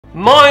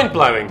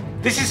Mind-blowing!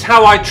 This is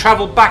how I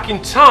travelled back in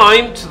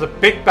time to the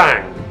Big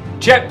Bang.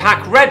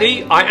 Jetpack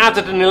ready, I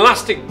added an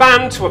elastic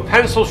band to a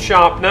pencil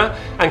sharpener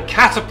and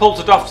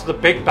catapulted off to the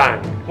Big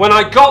Bang. When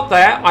I got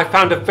there, I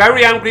found a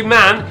very angry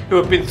man who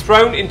had been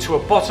thrown into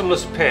a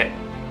bottomless pit.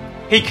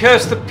 He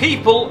cursed the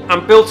people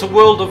and built a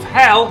world of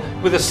hell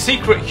with a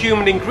secret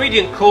human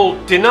ingredient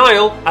called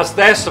denial as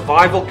their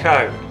survival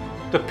code.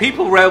 The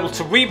people were able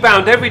to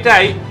rebound every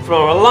day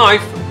from a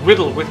life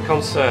riddled with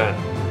concern.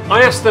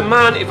 I asked the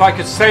man if I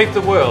could save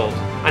the world,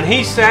 and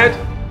he said,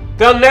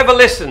 "They'll never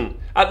listen.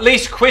 At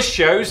least quiz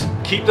shows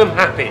keep them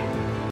happy."